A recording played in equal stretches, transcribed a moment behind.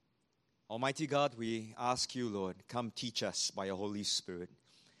Almighty God, we ask you, Lord, come teach us by your Holy Spirit.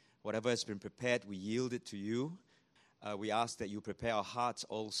 Whatever has been prepared, we yield it to you. We ask that you prepare our hearts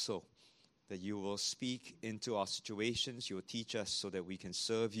also, that you will speak into our situations, you will teach us so that we can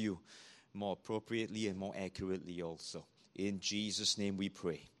serve you more appropriately and more accurately also. In Jesus' name we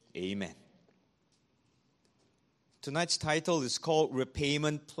pray. Amen. Tonight's title is called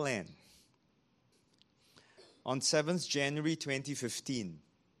Repayment Plan. On 7th January 2015,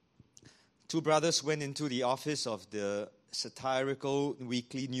 two brothers went into the office of the satirical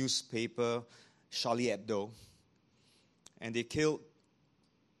weekly newspaper Charlie Hebdo, and they killed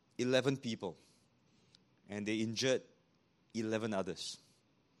 11 people, and they injured 11 others.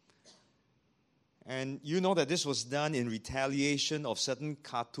 And you know that this was done in retaliation of certain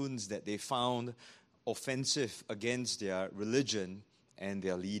cartoons that they found offensive against their religion and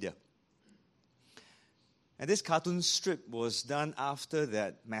their leader. And this cartoon strip was done after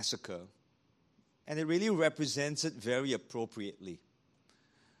that massacre, and it really represents it very appropriately.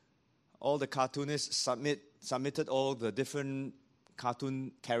 All the cartoonists submitted all the different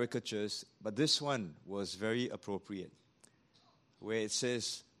cartoon caricatures, but this one was very appropriate, where it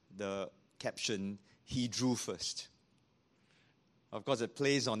says the caption, "He drew first." Of course, it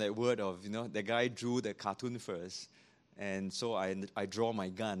plays on that word of, the guy drew the cartoon first, and so I draw my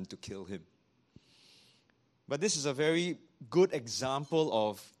gun to kill him. But this is a very good example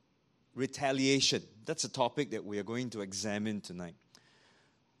of retaliation. That's a topic that we are going to examine tonight.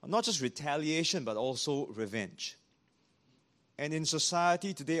 Not just retaliation, but also revenge. And in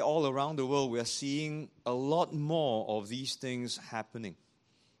society today, all around the world, we are seeing a lot more of these things happening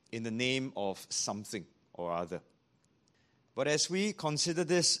in the name of something or other. But as we consider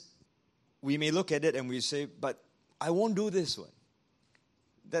this, we may look at it and we say, but I won't do this one.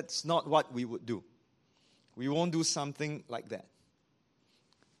 That's not what we would do. We won't do something like that.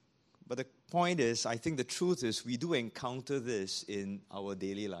 But the point is, I think the truth is, we do encounter this in our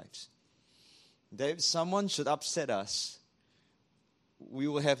daily lives. That if someone should upset us, we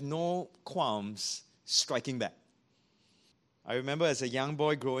will have no qualms striking back. I remember as a young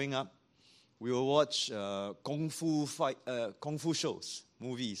boy growing up, we will watch kung fu shows,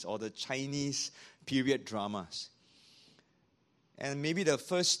 movies, or the Chinese period dramas. And maybe the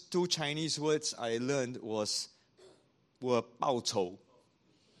first two Chinese words I learned were 报仇,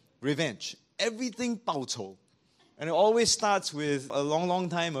 revenge. Everything 报仇. And it always starts with a long, long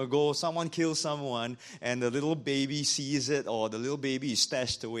time ago, someone kills someone, and the little baby sees it, or the little baby is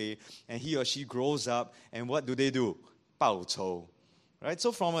stashed away, and he or she grows up, and what do? 报仇. Right?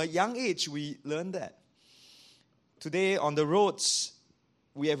 So from a young age, we learn that. Today, on the roads,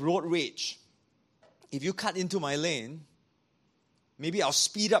 we have road rage. If you cut into my lane, maybe I'll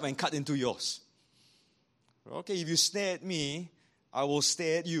speed up and cut into yours. Okay, if you stare at me, I will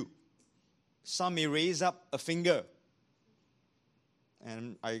stare at you. Some may raise up a finger.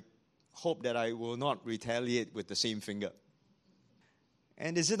 And I hope that I will not retaliate with the same finger.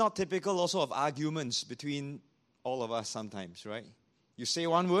 And is it not typical also of arguments between all of us sometimes, right? You say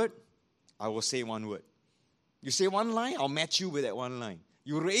one word, I will say one word. You say one line, I'll match you with that one line.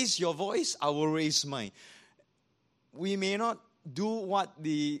 You raise your voice, I will raise mine. We may not do what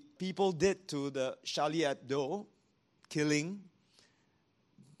the people did to the Charlie Hebdo killing,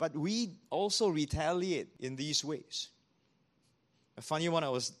 but we also retaliate in these ways. A funny one I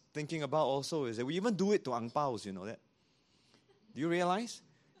was thinking about also is that we even do it to ang paos, you know that? Do you realize?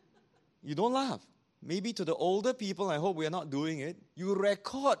 You don't laugh. Maybe to the older people, I hope we are not doing it. You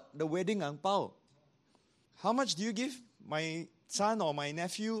record the wedding ang pao. How much do you give my son or my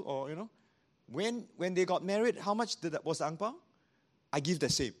nephew, or when they got married? How much was the ang pao? I give the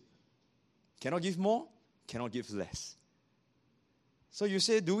same. Cannot give more, cannot give less. So you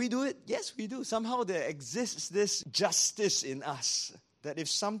say, do we do it? Yes, we do. Somehow there exists this justice in us that if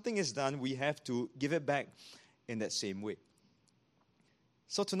something is done, we have to give it back in that same way.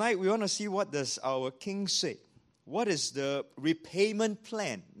 So tonight we want to see, what does our King say? What is the repayment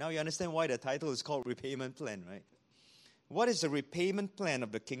plan? Now you understand why the title is called Repayment Plan, right? What is the repayment plan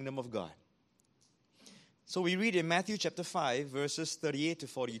of the kingdom of God? So we read in Matthew chapter 5, verses 38 to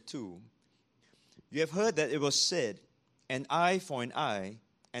 42. You have heard that it was said, an eye for an eye,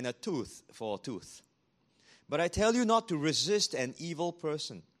 and a tooth for a tooth. But I tell you not to resist an evil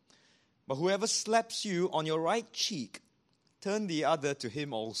person. But whoever slaps you on your right cheek, turn the other to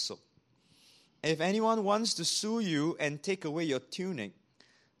him also. If anyone wants to sue you and take away your tunic,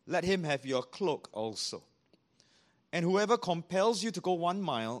 let him have your cloak also. And whoever compels you to go 1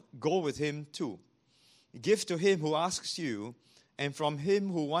 mile, go with him too. Give to him who asks you, and from him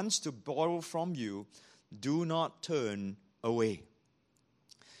who wants to borrow from you, do not turn away.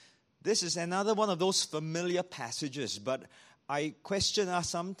 This is another one of those familiar passages, but I question us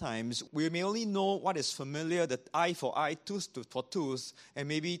sometimes. We may only know what is familiar, the eye for eye, tooth for tooth, and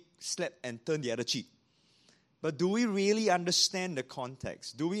maybe slap and turn the other cheek. But do we really understand the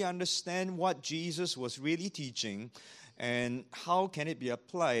context? Do we understand what Jesus was really teaching, and how can it be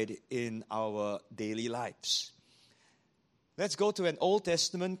applied in our daily lives? Let's go to an Old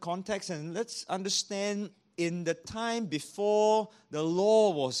Testament context and let's understand in the time before the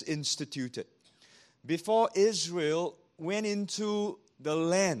law was instituted, before Israel went into the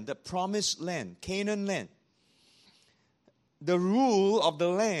land, the promised land, Canaan land. The rule of the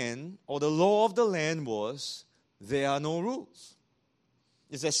land, or the law of the land, was there are no rules.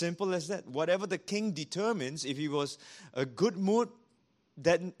 It's as simple as that. Whatever the king determines, if he was a good mood,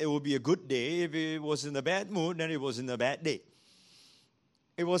 then it would be a good day. If he was in a bad mood, then it was in a bad day.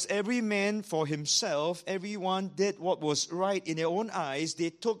 It was every man for himself. Everyone did what was right in their own eyes. They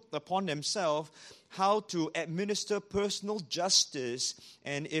took upon themselves how to administer personal justice.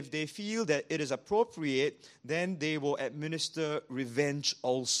 And if they feel that it is appropriate, then they will administer revenge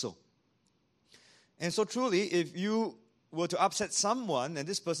also. And so truly, if you were to upset someone and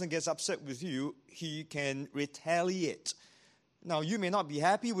this person gets upset with you, he can retaliate. Now, you may not be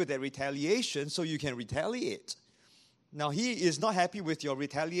happy with that retaliation, so you can retaliate. Now, he is not happy with your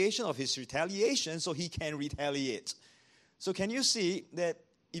retaliation of his retaliation, so he can retaliate. So can you see that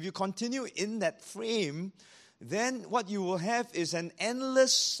if you continue in that frame, then what you will have is an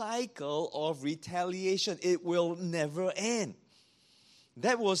endless cycle of retaliation. It will never end.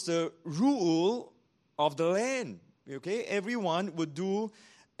 That was the rule of the land. Okay, everyone would do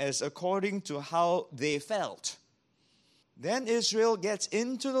as according to how they felt. Then Israel gets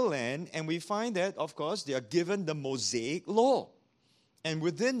into the land, and we find that, of course, they are given the Mosaic law. And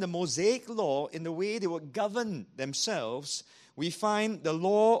within the Mosaic law, in the way they would govern themselves, we find the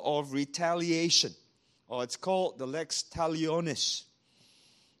law of retaliation, or it's called the lex talionis.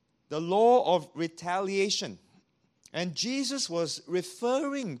 The law of retaliation. And Jesus was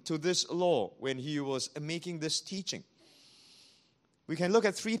referring to this law when he was making this teaching. We can look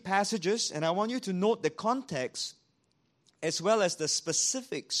at 3 passages, and I want you to note the context as well as the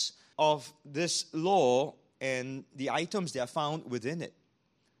specifics of this law and the items that are found within it.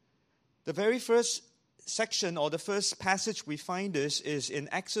 The very first section, or the first passage we find this, is in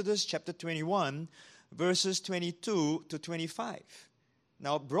Exodus chapter 21, verses 22 to 25.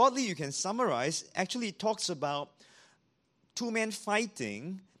 Now, broadly you can summarize, actually it talks about 2 men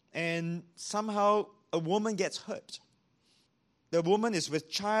fighting, and somehow a woman gets hurt. The woman is with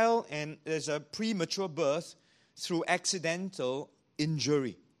child, and there's a premature birth through accidental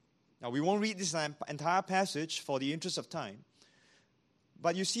injury. Now, we won't read this entire passage for the interest of time.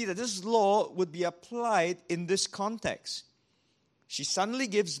 But you see that this law would be applied in this context. She suddenly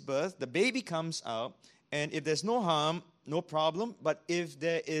gives birth, the baby comes out, and if there's no harm, no problem. But if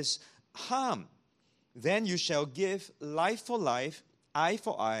there is harm, then you shall give life for life, eye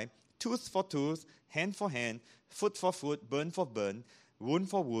for eye, tooth for tooth, hand for hand, foot for foot, burn for burn, wound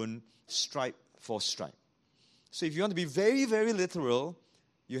for wound, stripe for stripe. So if you want to be very, very literal,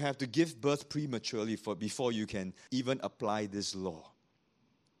 you have to give birth prematurely before you can even apply this law.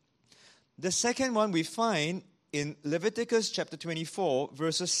 The second one we find in Leviticus chapter 24,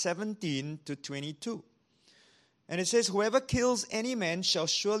 verses 17 to 22. And it says, whoever kills any man shall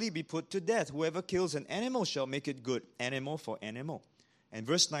surely be put to death. Whoever kills an animal shall make it good, animal for animal. And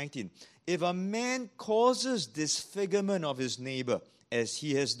verse 19, if a man causes disfigurement of his neighbor, as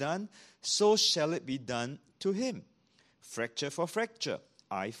he has done, so shall it be done to him. Fracture for fracture,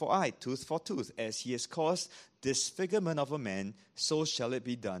 eye for eye, tooth for tooth. As he has caused disfigurement of a man, so shall it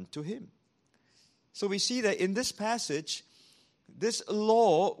be done to him. So we see that in this passage, this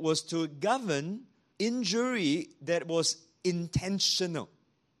law was to govern injury that was intentional.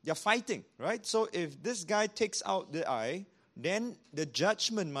 You're fighting, right? So if this guy takes out the eye, then the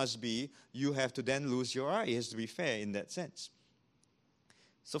judgment must be you have to then lose your eye. It has to be fair in that sense.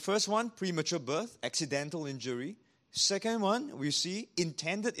 So first one, premature birth, accidental injury. Second one, we see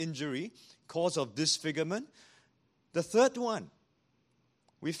intended injury, cause of disfigurement. The third one,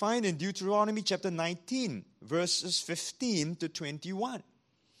 we find in Deuteronomy chapter 19, verses 15 to 21.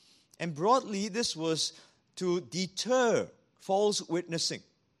 And broadly, this was to deter false witnessing,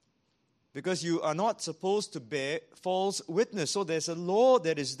 because you are not supposed to bear false witness. So there's a law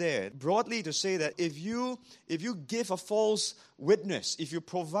that is there, broadly to say that if you give a false witness, if you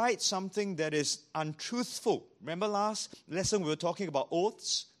provide something that is untruthful, remember last lesson we were talking about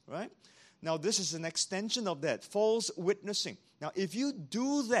oaths, right? Now this is an extension of that, false witnessing. Now if you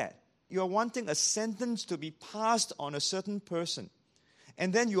do that, you are wanting a sentence to be passed on a certain person.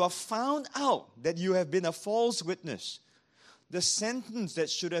 and then you are found out that you have been a false witness, the sentence that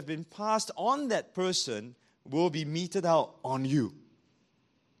should have been passed on that person will be meted out on you.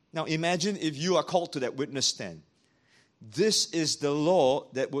 Now imagine if you are called to that witness stand. This is the law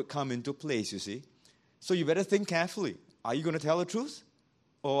that would come into place, you see. So you better think carefully. Are you going to tell the truth?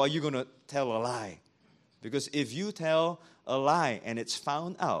 Or are you going to tell a lie? Because if you tell a lie and it's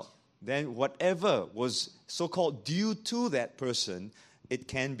found out, then whatever was so-called due to that person, it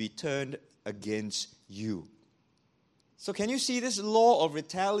can be turned against you. So can you see this law of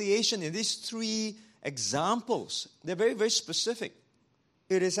retaliation in these three examples? They're very, very specific.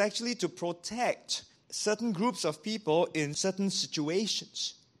 It is actually to protect certain groups of people in certain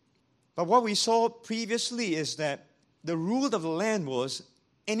situations. But what we saw previously is that the rule of the land was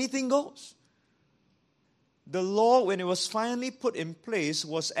anything goes. The law, when it was finally put in place,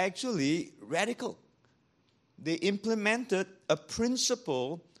 was actually radical. They implemented a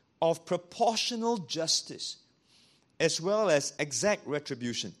principle of proportional justice as well as exact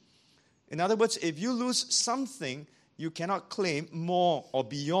retribution. In other words, if you lose something, you cannot claim more or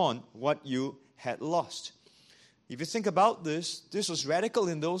beyond what you had lost. If you think about this was radical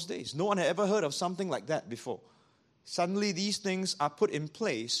in those days. No one had ever heard of something like that before. Suddenly these things are put in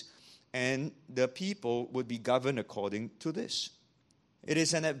place and the people would be governed according to this. It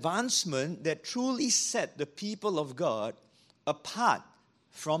is an advancement that truly set the people of God apart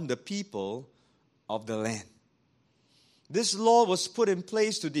from the people of the land. This law was put in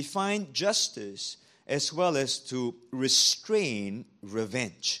place to define justice as well as to restrain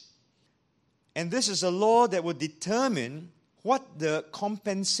revenge. And this is a law that would determine what the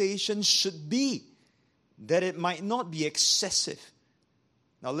compensation should be, that it might not be excessive.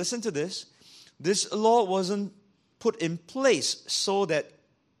 Now listen to this. This law wasn't put in place so that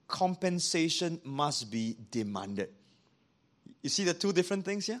compensation must be demanded. You see the two different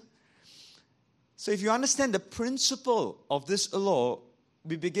things here? So if you understand the principle of this law,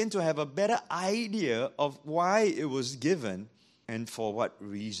 we begin to have a better idea of why it was given and for what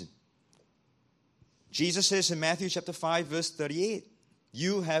reason. Jesus says in Matthew chapter 5, verse 38,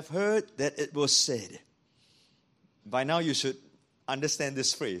 "You have heard that it was said." By now you should understand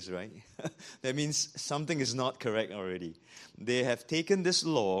this phrase, right? That means something is not correct already. They have taken this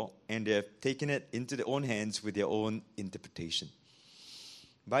law and they have taken it into their own hands with their own interpretation.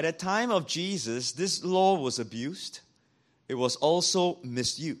 By the time of Jesus, this law was abused. It was also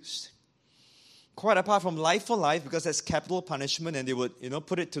misused. Quite apart from life for life, because that's capital punishment, and they would,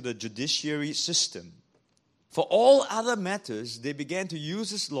 put it to the judiciary system. For all other matters, they began to use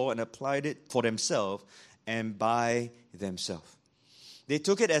this law and applied it for themselves and by themselves. They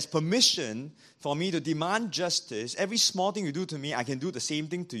took it as permission for me to demand justice. Every small thing you do to me, I can do the same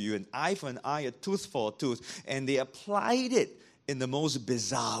thing to you. An eye for an eye, a tooth for a tooth. And they applied it in the most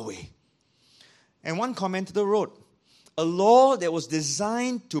bizarre way. And one commentator wrote, "A law that was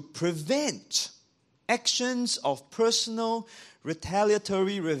designed to prevent actions of personal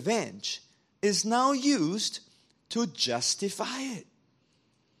retaliatory revenge is now used to justify it."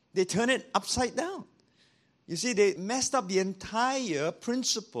 They turn it upside down. You see, they messed up the entire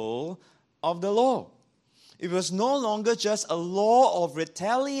principle of the law. It was no longer just a law of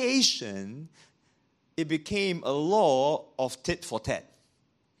retaliation. It became a law of tit for tat.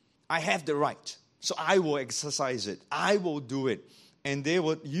 I have the right, so I will exercise it. I will do it. And they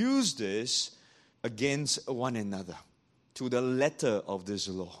would use this against one another to the letter of this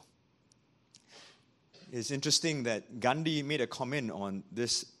law. It's interesting that Gandhi made a comment on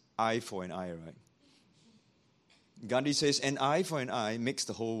this eye for an eye, right? Gandhi says, "An eye for an eye makes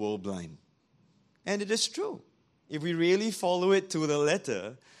the whole world blind." And it is true. If we really follow it to the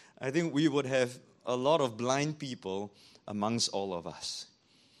letter, I think we would have a lot of blind people amongst all of us.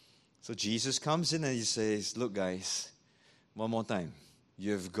 So Jesus comes in and he says, "Look guys, one more time.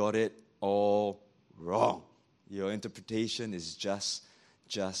 You've got it all wrong. Your interpretation is just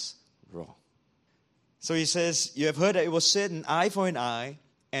wrong." So he says, "You have heard that it was said, an eye for an eye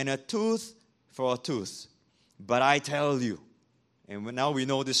and a tooth for a tooth. But I tell you," and now we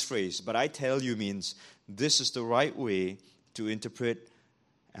know this phrase, "but I tell you" means this is the right way to interpret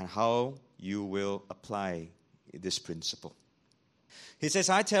and how you will apply this principle. He says,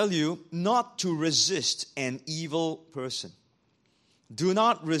 "I tell you not to resist an evil person." Do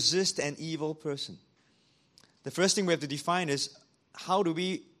not resist an evil person. The first thing we have to define is, how do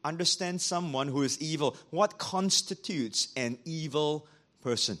we understand someone who is evil? What constitutes an evil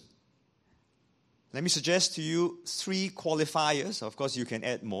person? Let me suggest to you 3 qualifiers. Of course, you can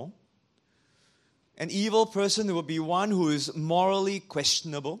add more. An evil person will be one who is morally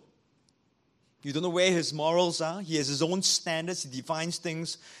questionable. You don't know where his morals are. He has his own standards. He defines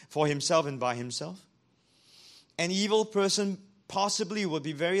things for himself and by himself. An evil person possibly would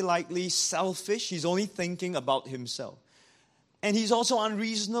be very likely selfish. He's only thinking about himself. And he's also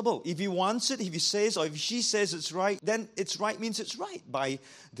unreasonable. If he wants it, if he says or if she says it's right, then it's right means it's right by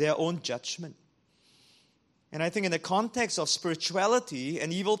their own judgment. And I think in the context of spirituality,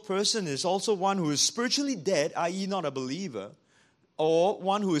 an evil person is also one who is spiritually dead, i.e. not a believer, or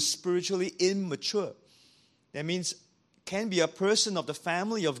one who is spiritually immature. That means can be a person of the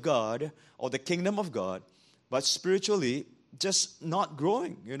family of God or the kingdom of God, but spiritually just not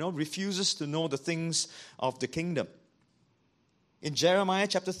growing, refuses to know the things of the kingdom. In Jeremiah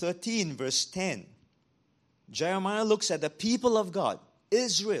chapter 13, verse 10, Jeremiah looks at the people of God,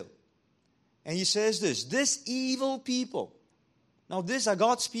 Israel, and he says this evil people. Now, these are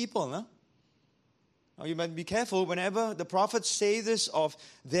God's people, huh? Now, you might be careful whenever the prophets say this of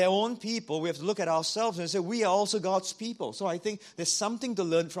their own people, we have to look at ourselves and say, we are also God's people. So I think there's something to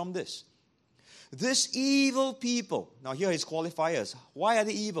learn from this. This evil people, now here are his qualifiers. Why are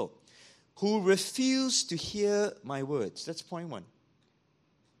they evil? Who refuse to hear my words. That's point one.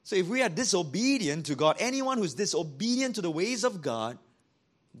 So if we are disobedient to God, anyone who's disobedient to the ways of God,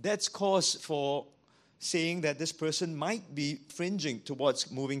 that's cause for saying that this person might be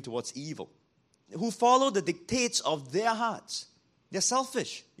moving towards evil. Who follow the dictates of their hearts. They're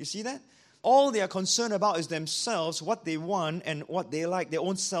selfish. You see that? All they are concerned about is themselves, what they want and what they like, their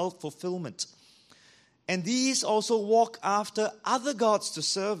own self-fulfillment. And these also walk after other gods to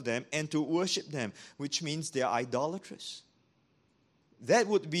serve them and to worship them, which means they are idolatrous. That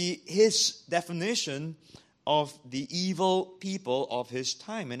would be his definition of the evil people of his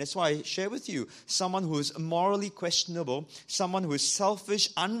time. And that's why I share with you someone who is morally questionable, someone who is selfish,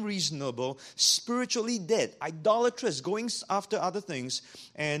 unreasonable, spiritually dead, idolatrous, going after other things,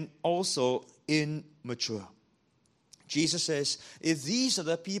 and also immature. Jesus says, if these are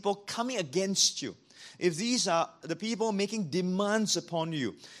the people coming against you, if these are the people making demands upon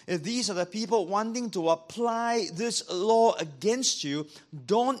you, if these are the people wanting to apply this law against you,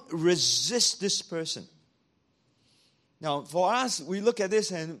 don't resist this person. Now, for us, we look at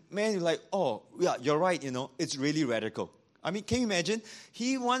this and, man, you're like, oh, yeah, you're right, it's really radical. I mean, can you imagine?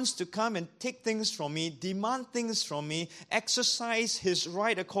 He wants to come and take things from me, demand things from me, exercise his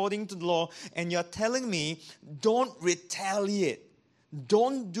right according to the law, and you're telling me, don't retaliate.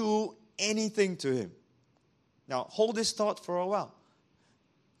 Don't do anything to him. Now, hold this thought for a while.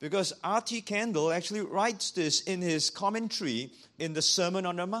 Because R.T. Kendall actually writes this in his commentary in the Sermon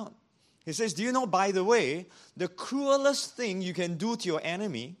on the Mount. He says, do you know, by the way, the cruelest thing you can do to your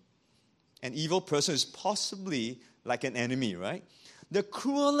enemy, an evil person is possibly like an enemy, right? The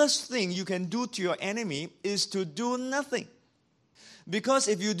cruelest thing you can do to your enemy is to do nothing. Because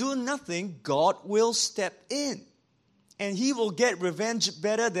if you do nothing, God will step in. And he will get revenge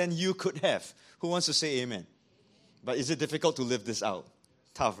better than you could have. Who wants to say amen? But is it difficult to live this out?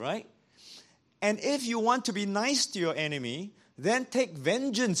 Tough, right? And if you want to be nice to your enemy, then take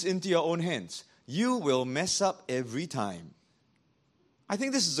vengeance into your own hands. You will mess up every time. I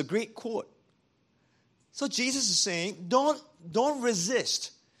think this is a great quote. So Jesus is saying, don't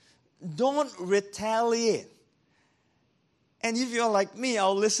resist. Don't retaliate. And if you're like me,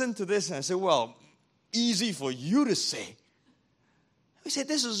 I'll listen to this and I say, well, easy for you to say. We say,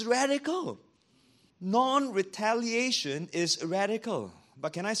 this is radical. Non-retaliation is radical.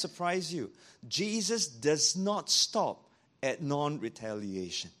 But can I surprise you? Jesus does not stop at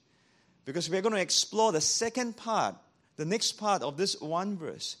non-retaliation. Because we're going to explore the second part, the next part of this one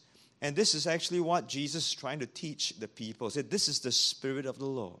verse. And this is actually what Jesus is trying to teach the people. He said, this is the spirit of the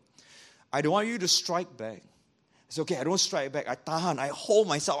Lord. I don't want you to strike back. It's okay, I don't strike back. I tahan, I hold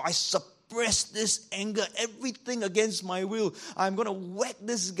myself, I suppress this anger, everything against my will. I'm going to whack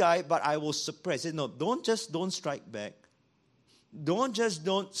this guy, but I will suppress it. No, don't strike back. Don't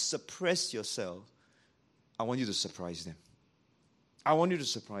suppress yourself. I want you to surprise them. I want you to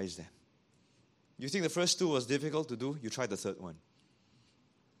surprise them. You think the first two was difficult to do? You try the third one.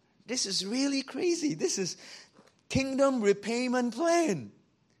 This is really crazy. This is kingdom repayment plan.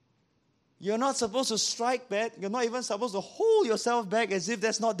 You're not supposed to strike back. You're not even supposed to hold yourself back as if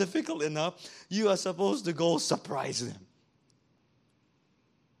that's not difficult enough. You are supposed to go surprise them.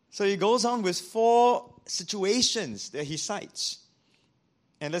 So he goes on with 4 situations that he cites.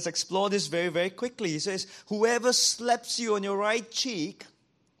 And let's explore this very, very quickly. He says, whoever slaps you on your right cheek,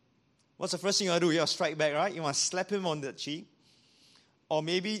 what's the first thing you want to do? You strike back, right? You want to slap him on the cheek. Or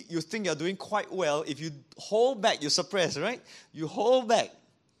maybe you think you're doing quite well. If you hold back, you suppress, right? You hold back.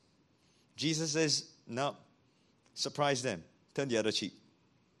 Jesus says, no, surprise them. Turn the other cheek.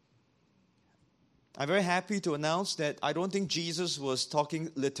 I'm very happy to announce that I don't think Jesus was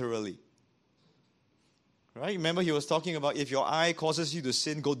talking literally. Right? Remember, he was talking about if your eye causes you to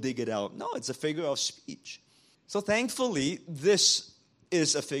sin, go dig it out. No, it's a figure of speech. So thankfully, this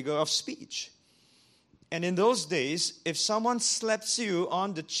is a figure of speech. And in those days, if someone slaps you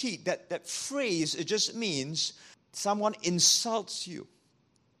on the cheek, that phrase, it just means someone insults you.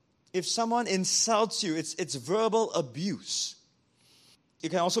 If someone insults you, it's verbal abuse. It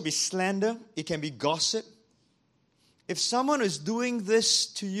can also be slander. It can be gossip. If someone is doing this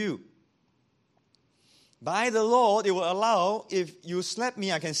to you, by the law, they will allow, if you slap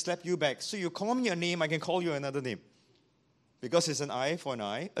me, I can slap you back. So you call me a name, I can call you another name. Because it's an eye for an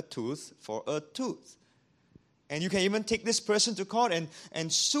eye, a tooth for a tooth. And you can even take this person to court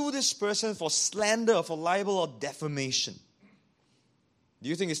and sue this person for slander, for libel or defamation. Do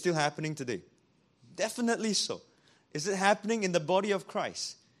you think it's still happening today? Definitely so. Is it happening in the body of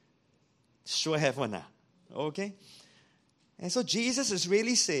Christ? Sure have one now. Okay? And so Jesus is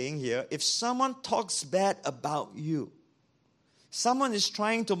really saying here, if someone talks bad about you, someone is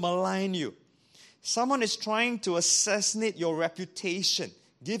trying to malign you, someone is trying to assassinate your reputation,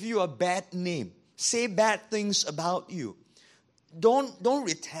 give you a bad name, say bad things about you, don't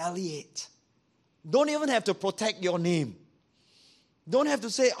retaliate. Don't even have to protect your name. Don't have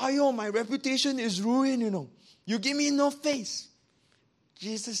to say, "Ayo, my reputation is ruined, You give me no face."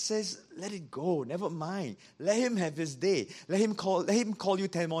 Jesus says, let it go. Never mind. Let him have his day. Let him call you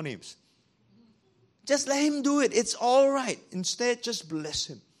 10 more names. Just let him do it. It's all right. Instead, just bless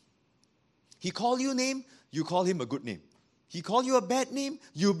him. He called you a name, you call him a good name. He called you a bad name,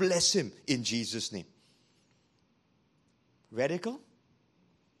 you bless him in Jesus' name. Radical?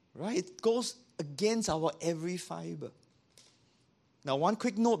 Right? It goes against our every fiber. Now, one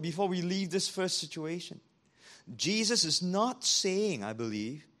quick note before we leave this first situation. Jesus is not saying, I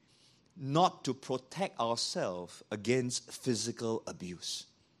believe, not to protect ourselves against physical abuse.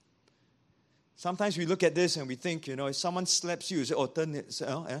 Sometimes we look at this and we think, if someone slaps you, you say, turn it.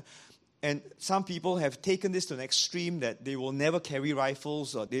 And some people have taken this to an extreme that they will never carry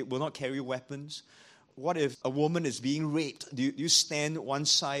rifles or they will not carry weapons. What if a woman is being raped? Do you stand one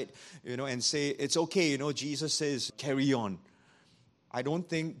side, and say, it's okay, Jesus says, carry on. I don't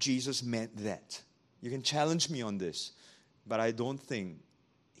think Jesus meant that. You can challenge me on this, but I don't think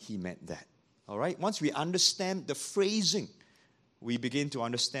he meant that. All right? Once we understand the phrasing, we begin to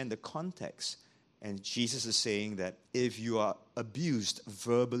understand the context. And Jesus is saying that if you are abused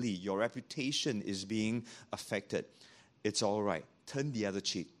verbally, your reputation is being affected, it's all right. Turn the other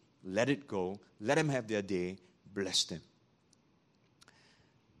cheek. Let it go. Let them have their day. Bless them.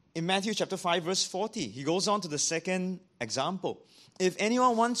 In Matthew chapter 5, verse 40, he goes on to the second example. If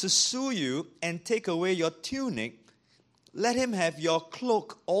anyone wants to sue you and take away your tunic, let him have your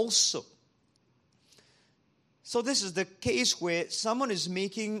cloak also. So this is the case where someone is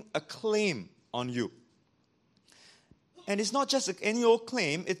making a claim on you. And it's not just any old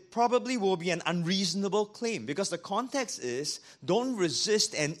claim, it probably will be an unreasonable claim because the context is, don't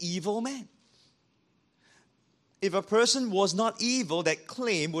resist an evil man. If a person was not evil, that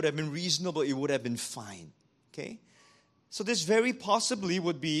claim would have been reasonable, it would have been fine. Okay? So this very possibly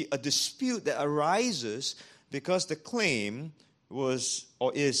would be a dispute that arises because the claim was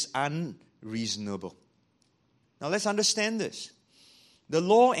or is unreasonable. Now let's understand this. The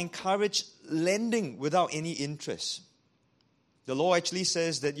law encouraged lending without any interest. The law actually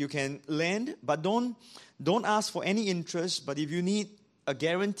says that you can lend, but don't ask for any interest. But if you need a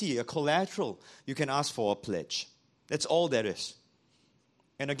guarantee, a collateral, you can ask for a pledge. That's all there is.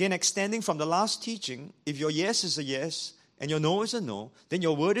 And again, extending from the last teaching, if your yes is a yes and your no is a no, then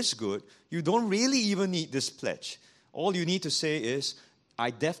your word is good. You don't really even need this pledge. All you need to say is,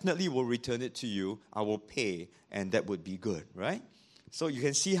 I definitely will return it to you. I will pay, and that would be good, right? So you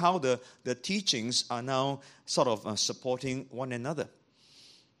can see how the teachings are now sort of supporting one another.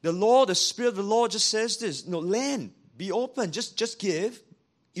 The law, the Spirit of the Lord just says this, lend, be open, just give.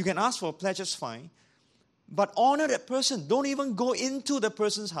 You can ask for a pledge, that's fine. But honor that person. Don't even go into the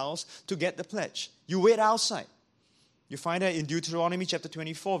person's house to get the pledge. You wait outside. You find that in Deuteronomy chapter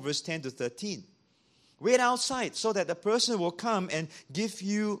 24, verse 10 to 13. Wait outside so that the person will come and give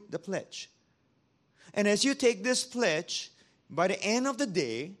you the pledge. And as you take this pledge, by the end of the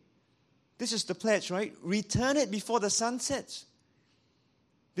day, this is the pledge, right? Return it before the sun sets.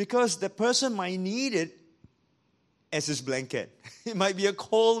 Because the person might need it as his blanket. It might be a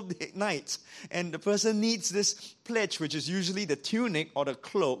cold night, and the person needs this pledge, which is usually the tunic or the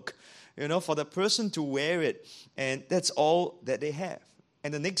cloak, for the person to wear it. And that's all that they have.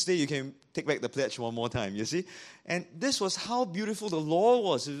 And the next day you can take back the pledge one more time, you see? And this was how beautiful the law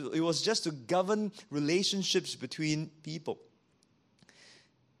was. It was just to govern relationships between people.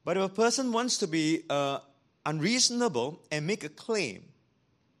 But if a person wants to be unreasonable and make a claim,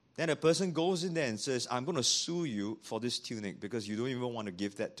 then a person goes in there and says, I'm going to sue you for this tunic because you don't even want to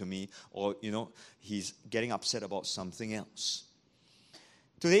give that to me, or, he's getting upset about something else.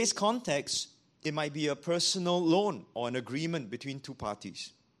 Today's context, it might be a personal loan or an agreement between two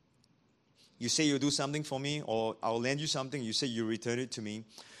parties. You say you'll do something for me, or I'll lend you something. You say you return it to me.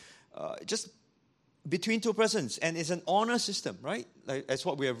 Just between two persons. And it's an honor system, right? That's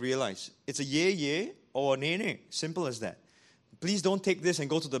what we have realized. It's a yea, or a nay. Simple as that. Please don't take this and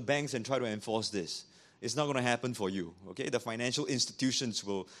go to the banks and try to enforce this. It's not going to happen for you, okay? The financial institutions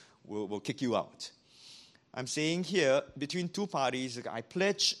will kick you out. I'm saying here, between two parties, I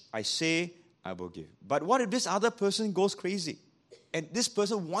pledge, I say, I will give. But what if this other person goes crazy? And this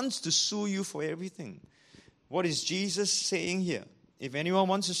person wants to sue you for everything. What is Jesus saying here? If anyone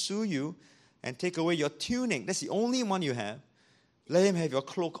wants to sue you and take away your tunic, that's the only one you have, let him have your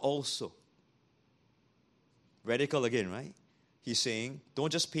cloak also. Radical again, right? He's saying,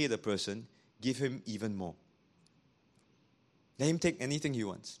 don't just pay the person, give him even more. Let him take anything he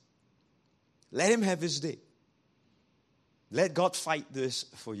wants. Let him have his day. Let God fight this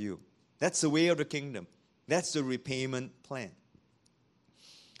for you. That's the way of the kingdom. That's the repayment plan.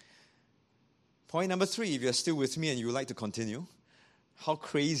 Point number 3, if you're still with me and you would like to continue, how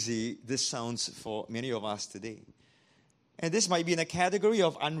crazy this sounds for many of us today. And this might be in a category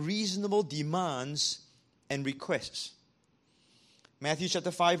of unreasonable demands and requests. Matthew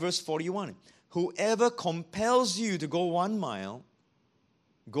chapter 5, verse 41. Whoever compels you to go 1 mile,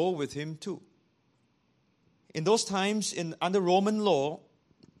 go with him too. In those times, under Roman law,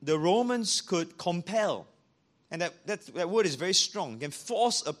 the Romans could compel, and that word is very strong, can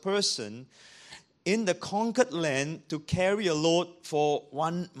force a person in the conquered land to carry a load for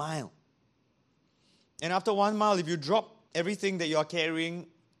 1 mile. And after 1 mile, if you drop everything that you are carrying,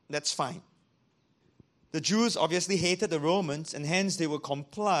 that's fine. The Jews obviously hated the Romans, and hence they would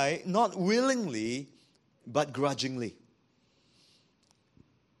comply, not willingly, but grudgingly.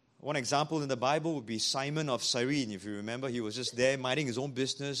 One example in the Bible would be Simon of Cyrene. If you remember, he was just there minding his own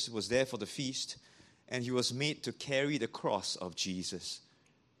business, was there for the feast, and he was made to carry the cross of Jesus.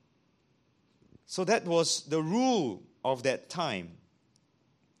 So that was the rule of that time.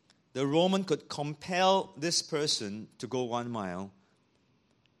 The Roman could compel this person to go 1 mile,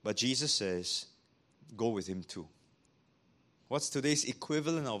 but Jesus says, go with him too. What's today's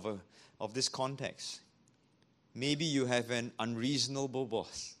equivalent of this context? Maybe you have an unreasonable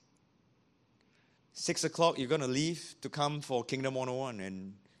boss. 6 o'clock, you're going to leave to come for Kingdom 101,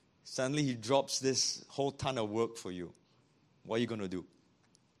 and suddenly he drops this whole ton of work for you. What are you going to do?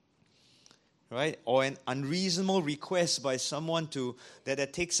 Right? Or an unreasonable request by someone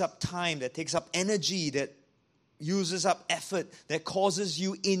that takes up time, that takes up energy, that uses up effort, that causes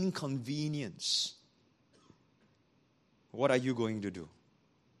you inconvenience. What are you going to do?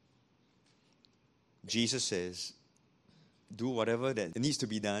 Jesus says, do whatever that needs to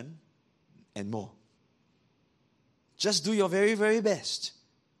be done and more. Just do your very, very best.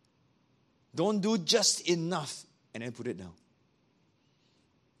 Don't do just enough and then put it down.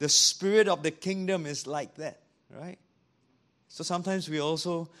 The spirit of the kingdom is like that, right? So sometimes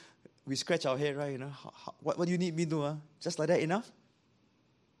we scratch our head, right? What do you need me to do? Just like that, enough?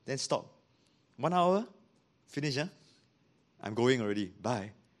 Then stop. 1 hour, finish, I'm going already,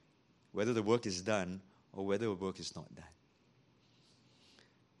 bye. Whether the work is done or whether the work is not done.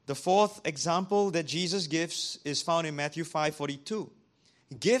 The fourth example that Jesus gives is found in Matthew 5:42.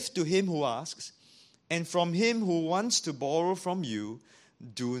 Give to him who asks, and from him who wants to borrow from you,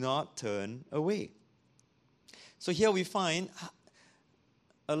 do not turn away. So here we find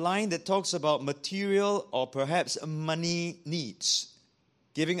a line that talks about material or perhaps money needs,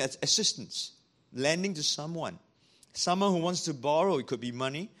 giving assistance, lending to someone. Someone who wants to borrow, it could be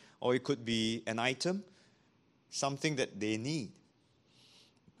money or it could be an item, something that they need.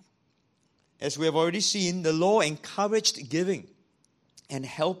 As we have already seen, the law encouraged giving and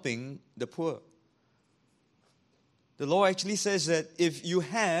helping the poor. The law actually says that if you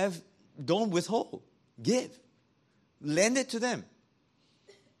have, don't withhold. Give. Lend it to them.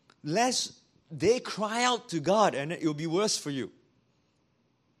 Lest they cry out to God and it will be worse for you.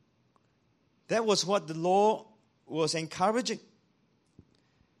 That was what the law was encouraging.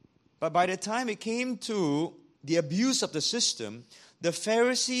 But by the time it came to the abuse of the system, the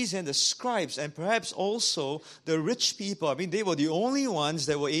Pharisees and the scribes, and perhaps also the rich people, they were the only ones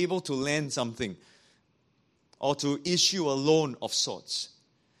that were able to lend something or to issue a loan of sorts.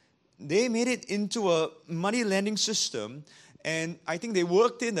 they made it into a money lending system, and I think they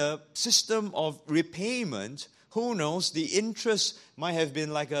worked in a system of repayment. Who knows? The interest might have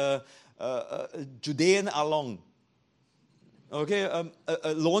been like a Judean along. Okay,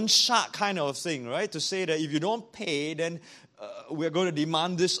 a loan shark kind of thing, right? To say that if you don't pay, then we're going to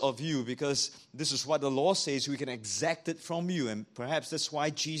demand this of you because this is what the law says, we can exact it from you. And perhaps that's why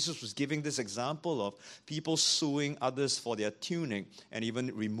Jesus was giving this example of people suing others for their tunic and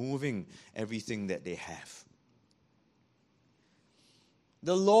even removing everything that they have.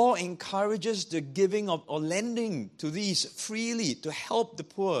 The law encourages the giving of or lending to these freely to help the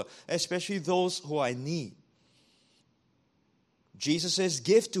poor, especially those who are in need. Jesus says,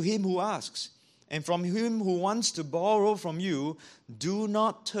 give to him who asks. And from him who wants to borrow from you, do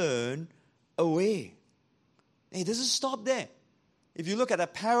not turn away. It doesn't stop there. If you look at a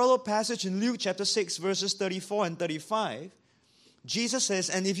parallel passage in Luke chapter 6, verses 34 and 35, Jesus says,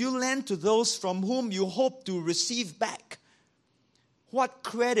 and if you lend to those from whom you hope to receive back, what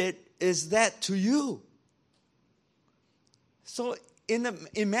credit is that to you? So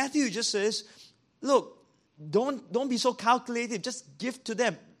in Matthew, it just says, look, don't be so calculative. Just give to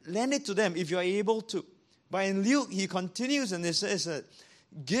them. Lend it to them if you're able to. But in Luke, he continues and he says,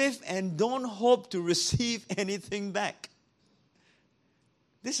 give and don't hope to receive anything back.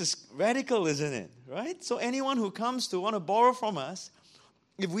 This is radical, isn't it? Right? So anyone who comes to want to borrow from us,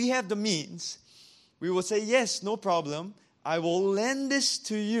 if we have the means, we will say, yes, no problem. I will lend this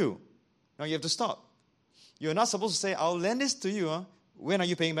to you. Now you have to stop. You're not supposed to say, I'll lend this to you. Huh? When are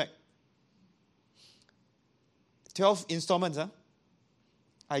you paying back? 12 installments, huh?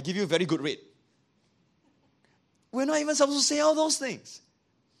 I give you a very good rate. We're not even supposed to say all those things.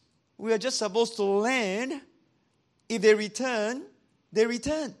 We are just supposed to lend. If they return, they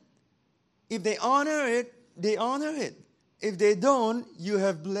return. If they honor it, they honor it. If they don't, you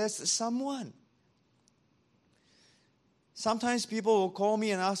have blessed someone. Sometimes people will call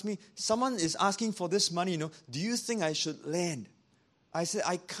me and ask me, someone is asking for this money, do you think I should lend? I said,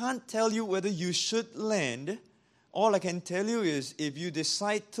 I can't tell you whether you should lend. All I can tell you is, if you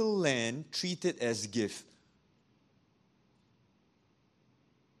decide to lend, treat it as gift.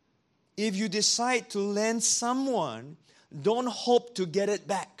 If you decide to lend someone, don't hope to get it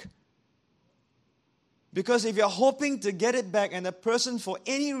back. Because if you're hoping to get it back and the person for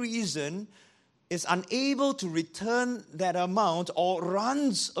any reason is unable to return that amount or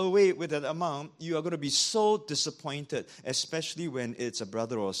runs away with that amount, you are going to be so disappointed, especially when it's a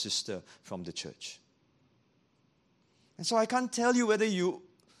brother or sister from the church. And so I can't tell you whether you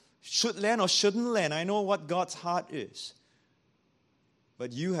should lend or shouldn't lend. I know what God's heart is.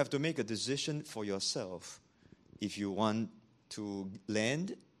 But you have to make a decision for yourself. If you want to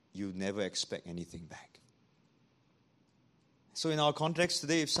lend, you never expect anything back. So in our context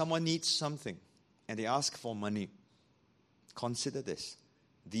today, if someone needs something and they ask for money, consider this.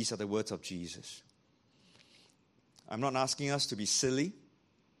 These are the words of Jesus. I'm not asking us to be silly.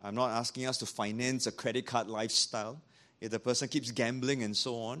 I'm not asking us to finance a credit card lifestyle. If the person keeps gambling and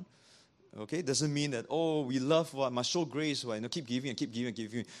so on, okay, doesn't mean that, we love what, must show grace, keep giving and keep giving and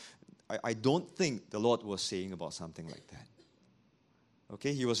giving. I don't think the Lord was saying about something like that.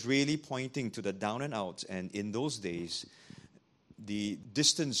 Okay, he was really pointing to the down and out, and in those days, the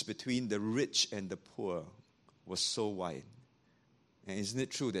distance between the rich and the poor was so wide. And isn't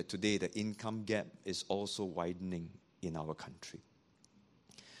it true that today the income gap is also widening in our country?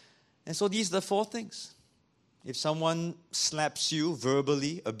 And so these are the 4 things. If someone slaps you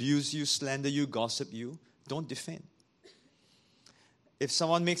verbally, abuse you, slander you, gossip you, don't defend. If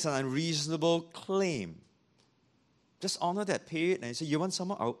someone makes an unreasonable claim, just honor that, pay it, and say, you want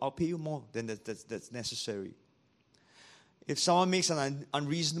someone? I'll pay you more than that's necessary. If someone makes an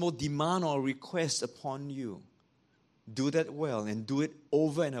unreasonable demand or request upon you, do that well and do it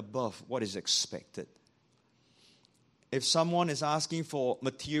over and above what is expected. If someone is asking for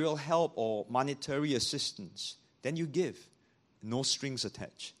material help or monetary assistance, then you give. No strings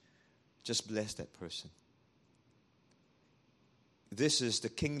attached. Just bless that person. This is the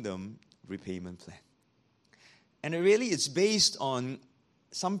kingdom repayment plan. And it's based on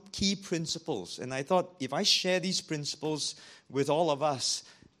some key principles. And I thought if I share these principles with all of us,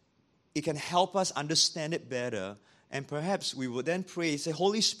 it can help us understand it better. And perhaps we would then pray, say,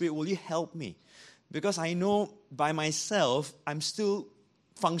 Holy Spirit, will you help me? Because I know by myself, I'm still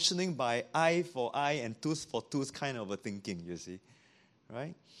functioning by eye for eye and tooth for tooth kind of a thinking, you see.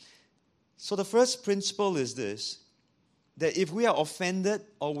 Right? So the first principle is this, that if we are offended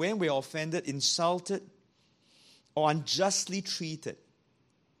or when we are offended, insulted, or unjustly treated,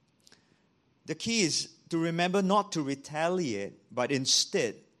 the key is to remember not to retaliate, but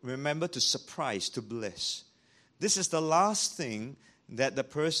instead remember to surprise, to bless. This is the last thing that the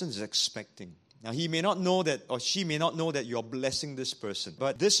person is expecting. Now, he may not know that, or she may not know that you're blessing this person,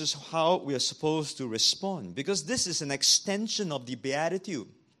 but this is how we are supposed to respond, because this is an extension of the beatitude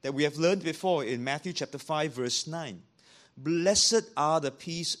that we have learned before in Matthew chapter 5, verse 9. Blessed are the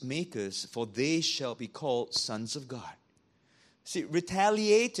peacemakers, for they shall be called sons of God. See,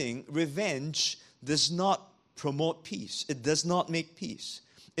 retaliating, revenge, does not promote peace. It does not make peace.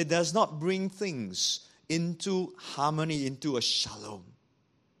 It does not bring things into harmony, into a shalom.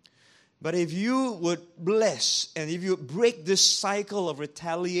 But if you would bless and if you break this cycle of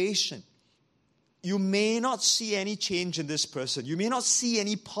retaliation, you may not see any change in this person. You may not see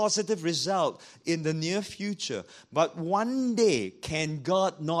any positive result in the near future. But one day, can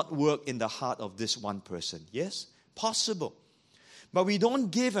God not work in the heart of this one person? Yes, possible. But we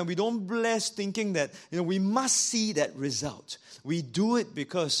don't give and we don't bless thinking that we must see that result. We do it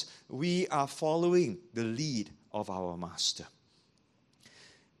because we are following the lead of our Master.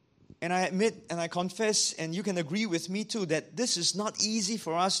 And I admit and I confess, and you can agree with me too, that this is not easy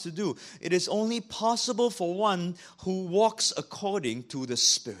for us to do. It is only possible for one who walks according to the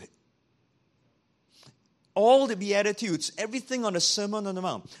Spirit. All the Beatitudes, everything on the Sermon on the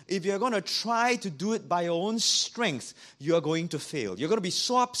Mount, if you're going to try to do it by your own strength, you're going to fail. You're going to be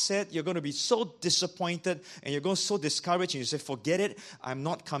so upset, you're going to be so disappointed, and you're going to be so discouraged, and you say, forget it, I'm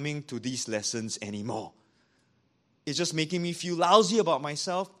not coming to these lessons anymore. It's just making me feel lousy about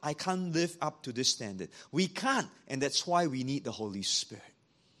myself. I can't live up to this standard. We can't, and that's why we need the Holy Spirit.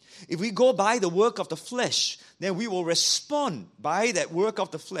 If we go by the work of the flesh, then we will respond by that work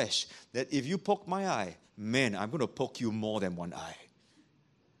of the flesh. That if you poke my eye, man, I'm going to poke you more than one eye.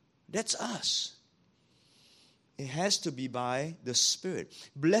 That's us. It has to be by the Spirit.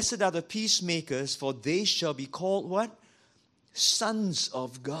 Blessed are the peacemakers, for they shall be called what? Sons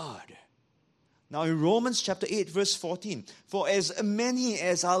of God. Now in Romans chapter 8, verse 14, for as many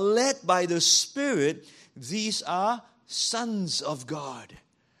as are led by the Spirit, these are sons of God.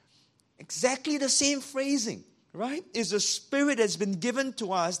 Exactly the same phrasing, right? It's the Spirit that's been given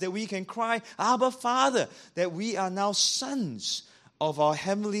to us that we can cry, Abba, Father, that we are now sons of our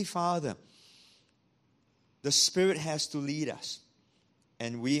Heavenly Father. The Spirit has to lead us,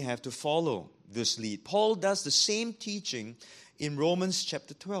 and we have to follow this lead. Paul does the same teaching in Romans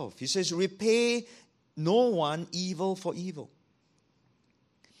chapter 12. He says, repay no one evil for evil.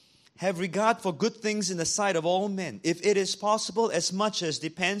 Have regard for good things in the sight of all men. If it is possible, as much as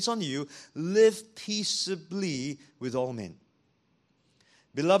depends on you, live peaceably with all men.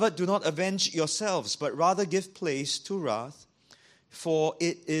 Beloved, do not avenge yourselves, but rather give place to wrath, for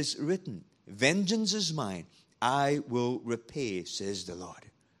it is written, vengeance is mine, I will repay, says the Lord.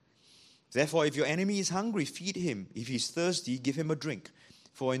 Therefore, if your enemy is hungry, feed him. If he is thirsty, give him a drink.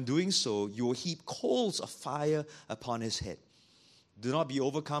 For in doing so, you will heap coals of fire upon his head. Do not be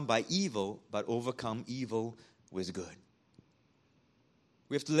overcome by evil, but overcome evil with good.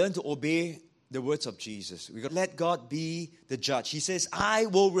 We have to learn to obey the words of Jesus. We've got to let God be the judge. He says, I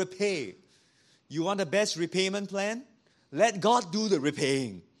will repay. You want the best repayment plan? Let God do the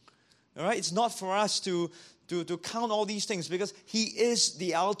repaying. All right? It's not for us to count all these things, because He is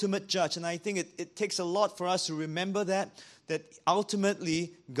the ultimate judge. And I think it takes a lot for us to remember that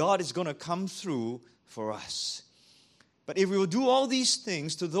ultimately God is going to come through for us. But if we will do all these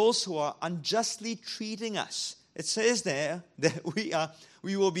things to those who are unjustly treating us, it says there that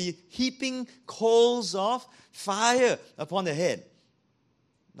we will be heaping coals of fire upon the head.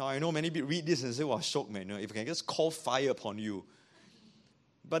 Now, I know many people read this and say, well, shock, man, if I can just call fire upon you.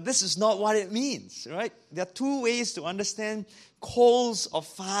 But this is not what it means, right? There are two ways to understand coals of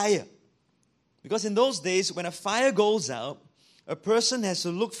fire. Because in those days, when a fire goes out, a person has to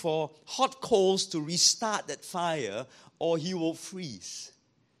look for hot coals to restart that fire, or he will freeze.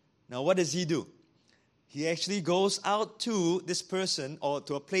 Now, what does he do? He actually goes out to this person or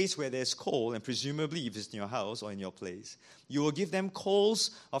to a place where there's coal, and presumably if it's in your house or in your place, you will give them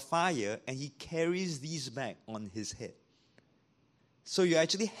coals of fire, and he carries these back on his head. So you're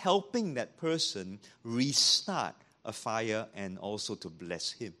actually helping that person restart a fire and also to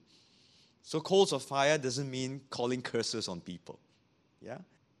bless him. So coals of fire doesn't mean calling curses on people. Yeah?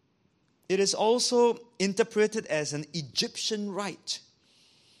 It is also interpreted as an Egyptian rite.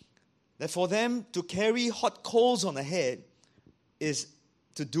 That for them to carry hot coals on the head is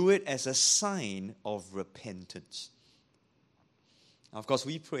to do it as a sign of repentance. Now, of course,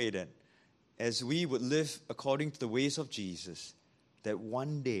 we pray that as we would live according to the ways of Jesus, that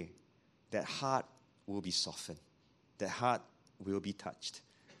one day that heart will be softened, that heart will be touched.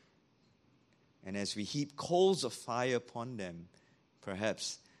 And as we heap coals of fire upon them,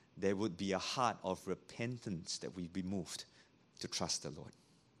 perhaps there would be a heart of repentance, that we be moved to trust the Lord.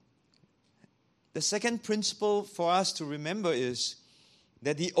 The second principle for us to remember is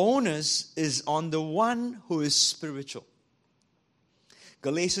that the onus is on the one who is spiritual.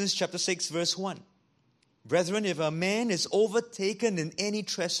 Galatians chapter 6 verse 1. Brethren, if a man is overtaken in any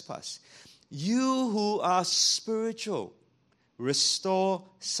trespass, you who are spiritual, restore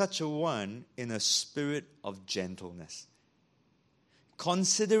such a one in a spirit of gentleness,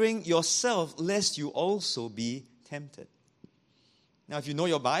 considering yourself, lest you also be tempted. Now, if you know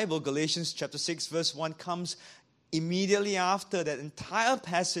your Bible, Galatians chapter 6 verse 1 comes immediately after that entire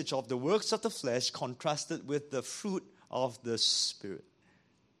passage of the works of the flesh contrasted with the fruit of the Spirit.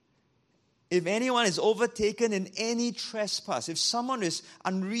 If anyone is overtaken in any trespass, if someone is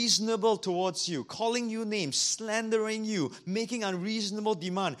unreasonable towards you, calling you names, slandering you, making unreasonable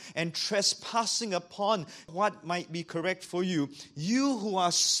demand, and trespassing upon what might be correct for you, you who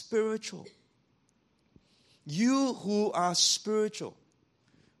are spiritual,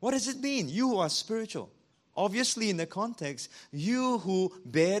 what does it mean, you who are spiritual? Obviously, in the context, you who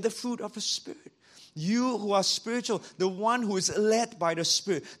bear the fruit of the Spirit. You who are spiritual, the one who is led by the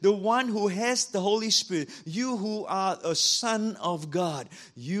Spirit, the one who has the Holy Spirit, you who are a son of God,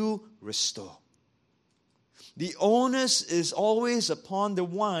 you restore. The onus is always upon the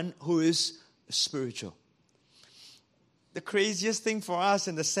one who is spiritual. The craziest thing for us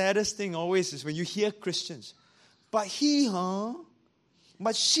and the saddest thing always is when you hear Christians, but he,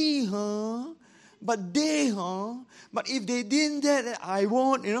 but she, but they, but if they didn't that, I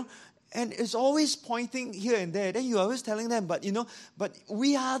won't, And it's always pointing here and there. Then you're always telling them, but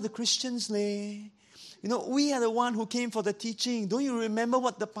we are the Christians, we are the one who came for the teaching. Don't you remember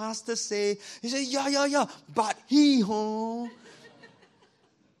what the pastor say? He said, yeah, but he, Do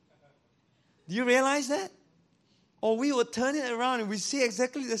you realize that? Or we will turn it around and we say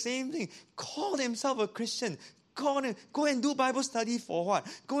exactly the same thing. Call himself a Christian. Go and do Bible study for what?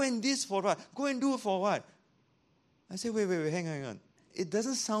 Go and this for what? Go and do it for what? I say, wait, hang on. It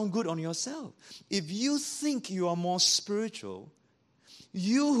doesn't sound good on yourself. If you think you are more spiritual,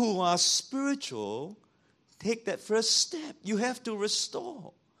 you who are spiritual, take that first step. You have to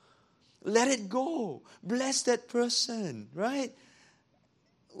restore. Let it go. Bless that person, right?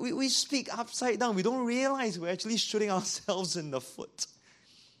 We speak upside down. We don't realize we're actually shooting ourselves in the foot.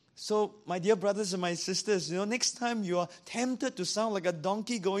 So, my dear brothers and my sisters, next time you are tempted to sound like a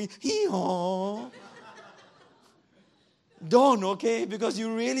donkey going, hee-haw, don't, okay? Because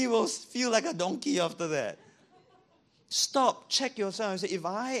you really will feel like a donkey after that. Stop, check yourself and say, if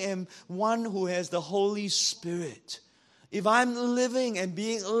I am one who has the Holy Spirit, if I'm living and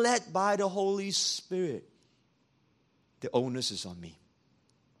being led by the Holy Spirit, the onus is on me.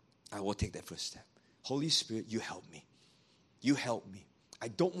 I will take that first step. Holy Spirit, you help me. You help me. I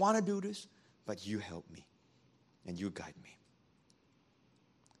don't want to do this, but you help me and you guide me.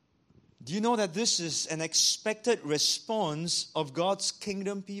 Do you know that this is an expected response of God's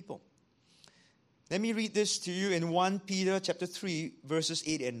kingdom people? Let me read this to you in 1 Peter chapter 3, verses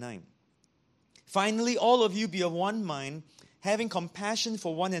 8 and 9. Finally, all of you be of one mind, having compassion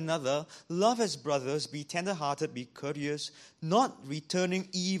for one another, love as brothers, be tender-hearted, be courteous, not returning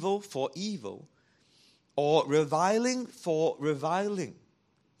evil for evil, or reviling for reviling,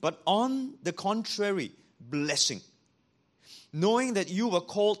 but on the contrary, blessing, knowing that you were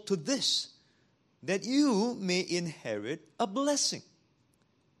called to this, that you may inherit a blessing.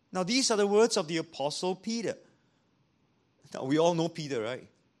 Now, these are the words of the Apostle Peter. Now, we all know Peter, right?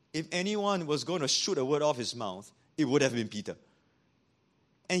 If anyone was going to shoot a word off his mouth, it would have been Peter.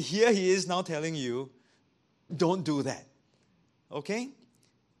 And here he is now telling you, don't do that. Okay?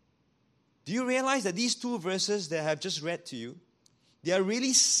 Do you realize that these two verses that I have just read to you, they are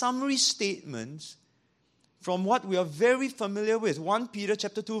really summary statements from what we are very familiar with. 1 Peter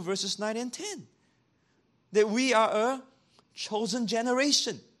chapter 2, verses 9 and 10. That we are a chosen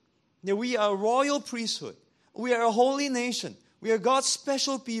generation. That we are a royal priesthood. We are a holy nation. We are God's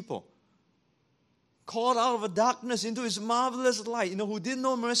special people. Called out of a darkness into His marvelous light. Who didn't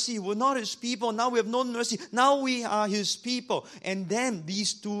know mercy, were not His people. Now we have known mercy. Now we are His people. And then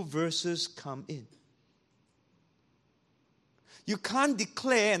these two verses come in. You can't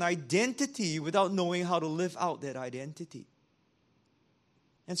declare an identity without knowing how to live out that identity.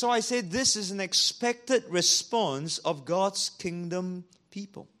 And so I say this is an expected response of God's kingdom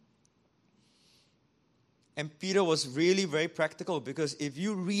people. And Peter was really very practical, because if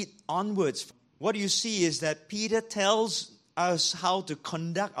you read onwards, what you see is that Peter tells us how to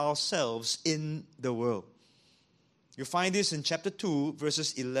conduct ourselves in the world. You find this in chapter 2,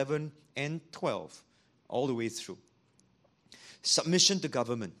 verses 11 and 12, all the way through. submission to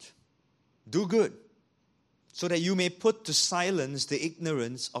government. Do good, so that you may put to silence the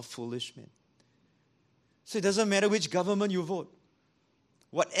ignorance of foolish men. So it doesn't matter which government you vote.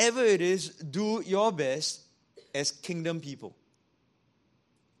 Whatever it is, do your best as kingdom people.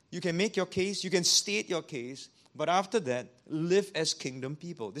 You can make your case, you can state your case, but after that, live as kingdom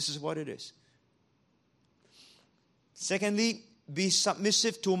people. This is what it is. Secondly, be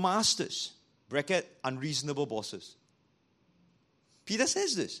submissive to masters. Bracket, unreasonable bosses. Peter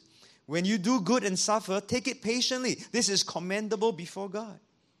says this. When you do good and suffer, take it patiently. This is commendable before God.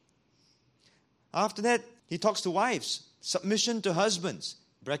 After that, he talks to wives. Submission to husbands.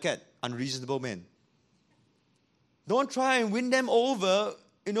 Bracket, unreasonable men. Don't try and win them over,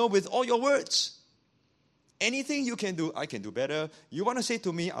 with all your words. Anything you can do, I can do better. You want to say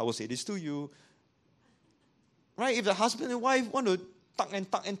to me, I will say this to you. Right? If the husband and wife want to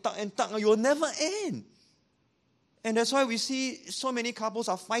talk, you'll never end. And that's why we see so many couples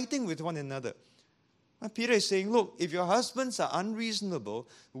are fighting with one another. And Peter is saying, look, if your husbands are unreasonable,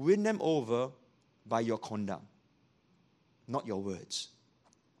 win them over by your conduct, not your words.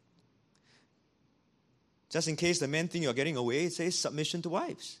 Just in case the men think you're getting away, it says submission to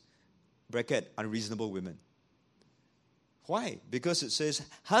wives. Bracket, unreasonable women. Why? Because it says,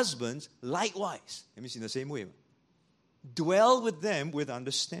 husbands, likewise. That means in the same way. Dwell with them with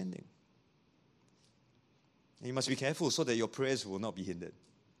understanding. And you must be careful so that your prayers will not be hindered.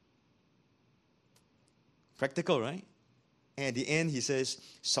 Practical, right? And at the end, he says,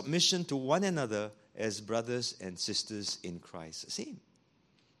 submission to one another as brothers and sisters in Christ. Same.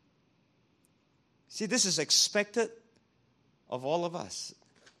 See, this is expected of all of us.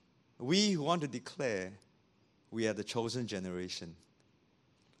 We who want to declare we are the chosen generation.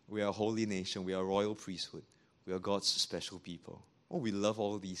 We are a holy nation. We are a royal priesthood. We are God's special people. Oh, we love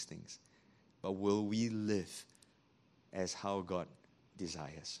all these things. But will we live as how God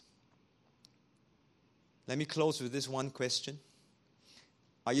desires? Let me close with this one question.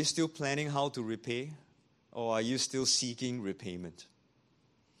 Are you still planning how to repay, or are you still seeking repayment?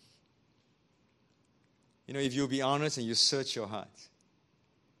 If you'll be honest and you search your heart,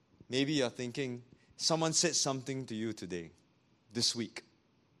 maybe you're thinking, someone said something to you today, this week.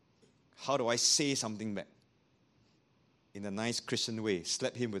 How do I say something back? In a nice Christian way,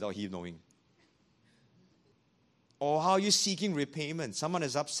 slap him without him knowing. Or how are you seeking repayment? Someone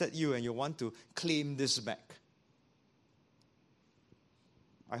has upset you and you want to claim this back.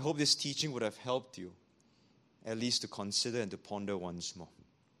 I hope this teaching would have helped you, at least to consider and to ponder once more.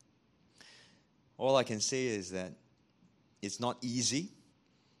 All I can say is that it's not easy.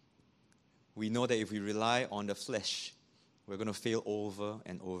 We know that if we rely on the flesh, we're going to fail over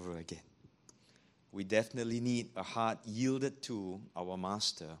and over again. We definitely need a heart yielded to our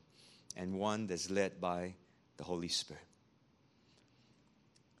Master and one that's led by the Holy Spirit.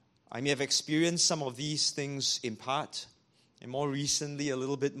 I may have experienced some of these things in part, and more recently a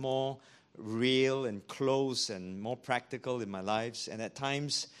little bit more real and close and more practical in my lives. And at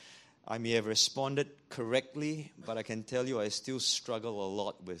times I may have responded correctly, but I can tell you I still struggle a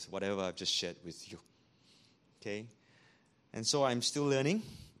lot with whatever I've just shared with you. Okay? And so I'm still learning.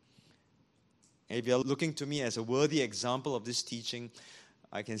 And if you're looking to me as a worthy example of this teaching,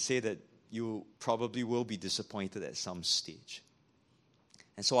 I can say that you probably will be disappointed at some stage.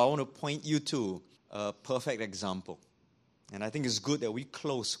 And so I want to point you to a perfect example. And I think it's good that we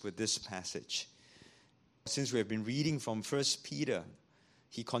close with this passage. Since we have been reading from 1 Peter,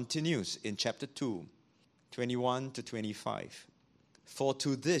 he continues in chapter 2, 21 to 25. For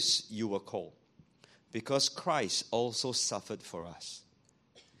to this you were called, because Christ also suffered for us,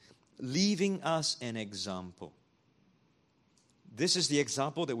 leaving us an example. This is the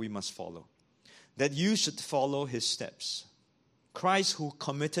example that we must follow, that you should follow his steps. Christ, who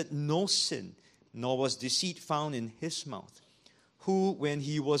committed no sin, nor was deceit found in his mouth, who, when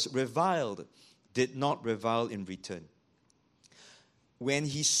he was reviled, did not revile in return. When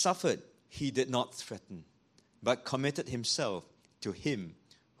he suffered, he did not threaten, but committed himself to him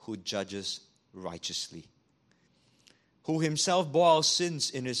who judges righteously, who himself bore our sins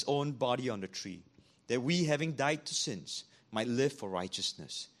in his own body on the tree, that we, having died to sins, might live for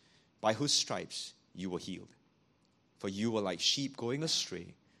righteousness, by whose stripes you were healed. For you were like sheep going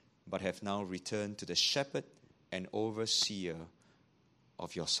astray, but have now returned to the shepherd and overseer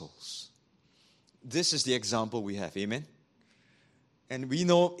of your souls. This is the example we have, amen? And we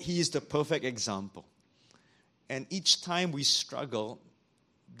know he is the perfect example. And each time we struggle,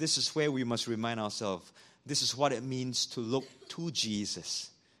 this is where we must remind ourselves, this is what it means to look to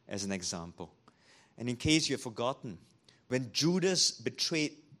Jesus as an example. And in case you have forgotten, when Judas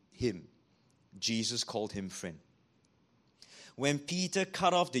betrayed him, Jesus called him friend. When Peter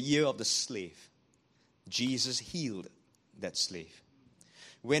cut off the ear of the slave, Jesus healed that slave.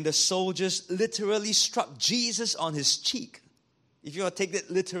 When the soldiers literally struck Jesus on his cheek, if you want to take that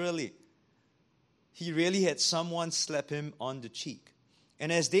literally, he really had someone slap him on the cheek.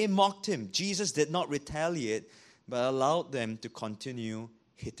 And as they mocked him, Jesus did not retaliate, but allowed them to continue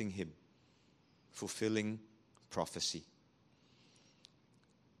hitting him, fulfilling prophecy.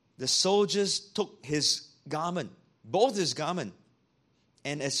 The soldiers took his garment, both his garment,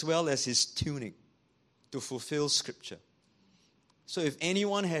 and as well as his tunic, to fulfill Scripture. So if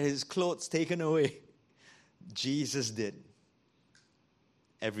anyone had his clothes taken away, Jesus did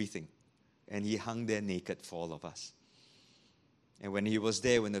everything. And he hung there naked for all of us. And when he was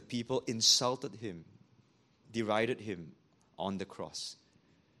there, when the people insulted him, derided him on the cross,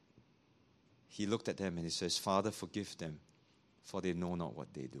 he looked at them and he says, Father, forgive them, for they know not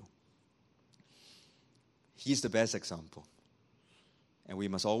what they do. He's the best example. And we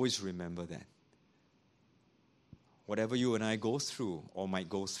must always remember that. Whatever you and I go through, or might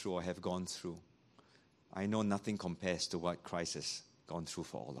go through, or have gone through, I know nothing compares to what Christ has gone through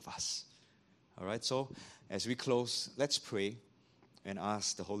for all of us. All right, so as we close, let's pray and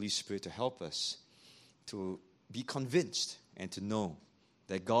ask the Holy Spirit to help us to be convinced and to know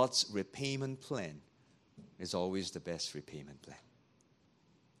that God's repayment plan is always the best repayment plan.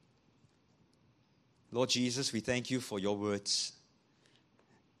 Lord Jesus, we thank you for your words.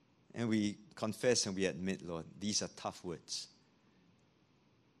 And we confess and we admit, Lord, these are tough words.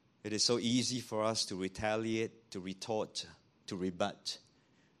 It is so easy for us to retaliate, to retort, to rebut,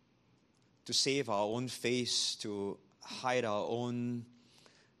 to save our own face, to hide our own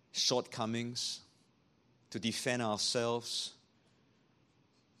shortcomings, to defend ourselves.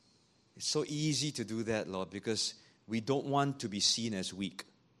 It's so easy to do that, Lord, because we don't want to be seen as weak.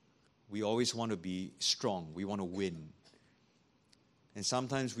 We always want to be strong. We want to win. And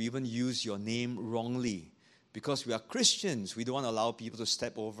sometimes we even use your name wrongly. Because we are Christians, we don't want to allow people to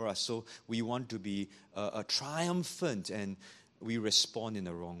step over us. So we want to be triumphant, and we respond in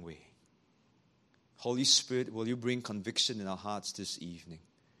the wrong way. Holy Spirit, will you bring conviction in our hearts this evening?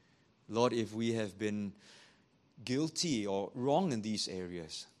 Lord, if we have been guilty or wrong in these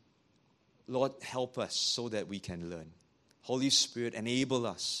areas, Lord, help us so that we can learn. Holy Spirit, enable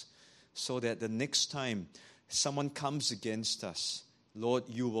us so that the next time someone comes against us, Lord,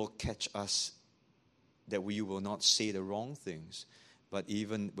 you will catch us, that we will not say the wrong things, but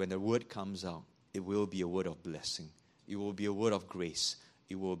even when the word comes out, it will be a word of blessing. It will be a word of grace.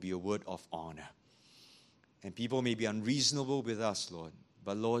 It will be a word of honor. And people may be unreasonable with us, Lord,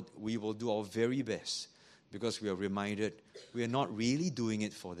 but Lord, we will do our very best because we are reminded we are not really doing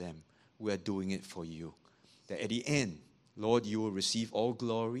it for them. We are doing it for you. That at the end, Lord, you will receive all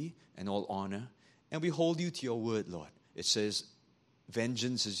glory and all honor. And we hold you to your word, Lord. It says,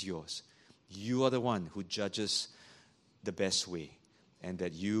 vengeance is yours. You are the one who judges the best way, and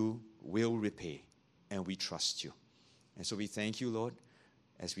that you will repay, and we trust you. And so we thank you, Lord.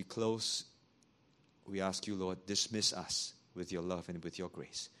 As we close, we ask you, Lord, dismiss us with your love and with your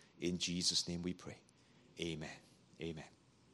grace. In Jesus' name we pray. Amen. Amen.